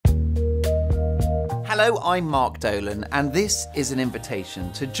Hello, I'm Mark Dolan, and this is an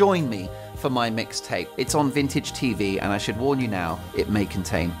invitation to join me for my mixtape. It's on Vintage.TV, and I should warn you now, it may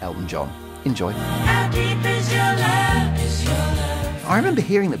contain Elton John. Enjoy. How deep is your love? Is your love? I remember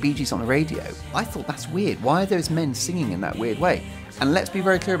hearing the Bee Gees on the radio. I thought, that's weird. Why are those men singing in that weird way? And let's be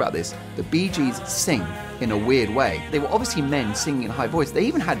very clear about this. The Bee Gees sing in a weird way. They were obviously men singing in a high voice. They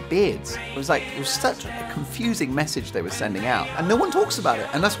even had beards. It was such a confusing message they were sending out. And no one talks about it.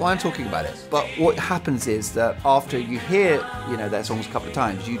 And that's why I'm talking about it. But what happens is that after you hear, their songs a couple of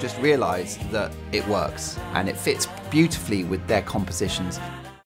times, you just realize that it works and it fits beautifully with their compositions.